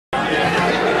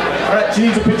Alright, she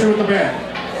needs a picture with the band.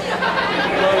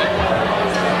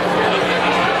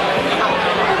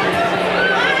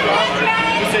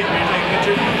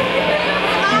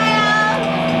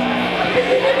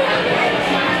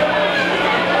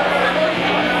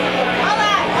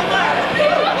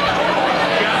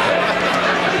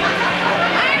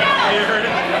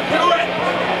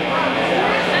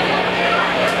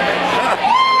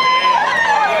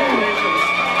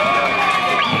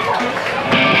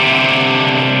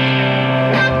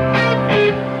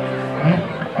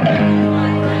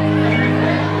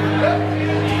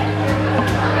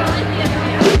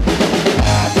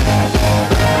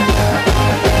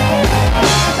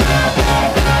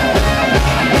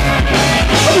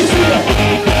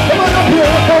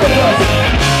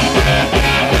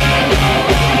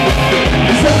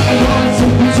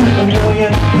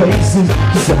 Places,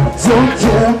 'cause I don't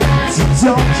care, 'cause I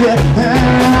don't care.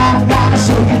 And I wanna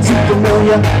show you to the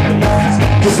million places,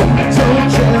 'cause I don't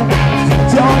care,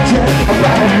 'cause I don't care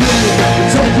about me.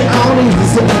 Take it all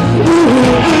easy. Ooh,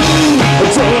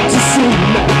 don't you see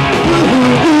me?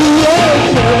 Ooh, yeah,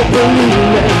 never believe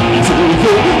me. Take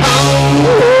it all,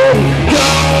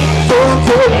 go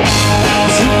for it.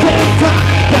 'Cause you can't find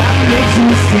that makes you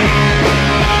see.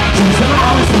 'Cause I've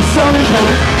always been so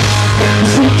important.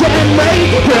 She can't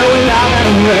make it girl without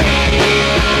anyway.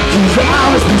 She's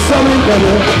always been something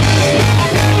better.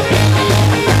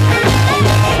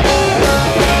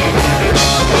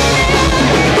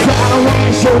 So I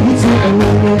wanna show you to a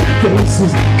million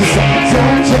faces, 'cause I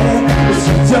don't care, but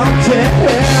you don't care.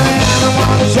 And I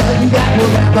wanna tell you that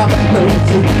we'll never make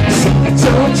it, 'cause I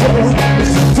don't care, but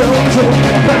you don't care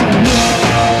about me.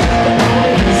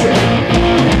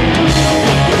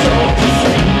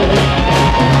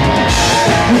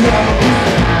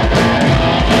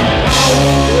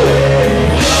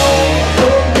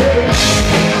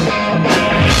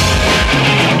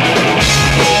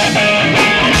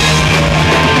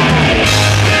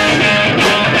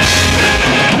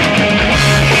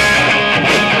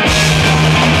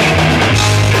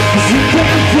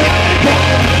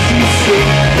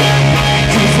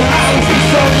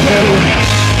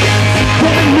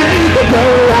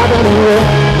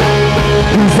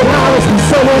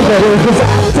 Cause I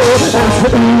don't ask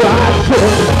for nothing.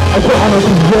 I wanna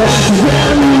be there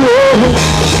when you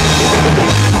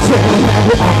don't have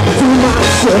it up to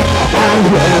myself. I'd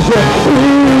rather be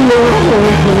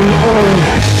alone.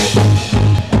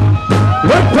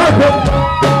 Red carpet!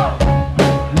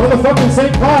 Motherfucking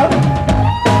St. Cloud!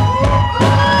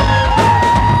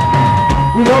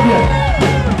 We love you.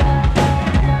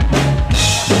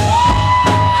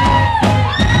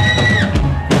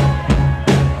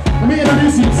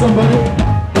 Somebody.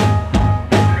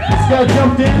 This guy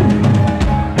jumped in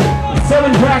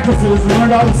 7 practices and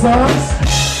learned all the songs.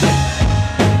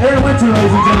 Aaron Winter,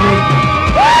 ladies and gentlemen.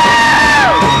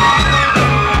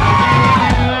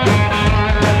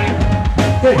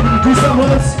 Hey, can you do something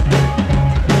with us?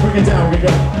 Bring it down, we go.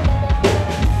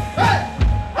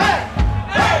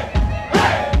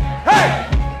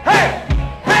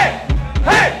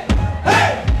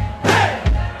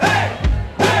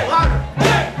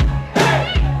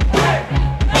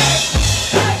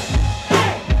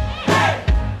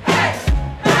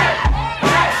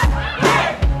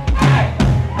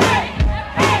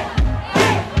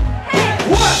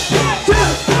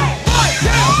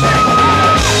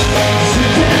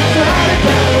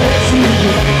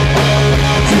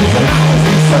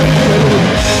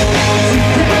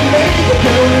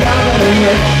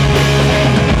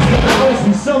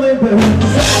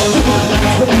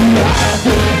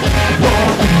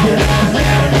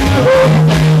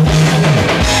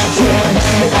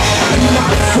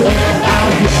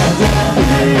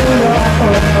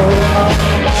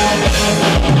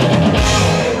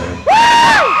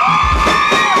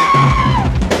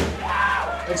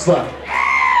 Thanks a lot.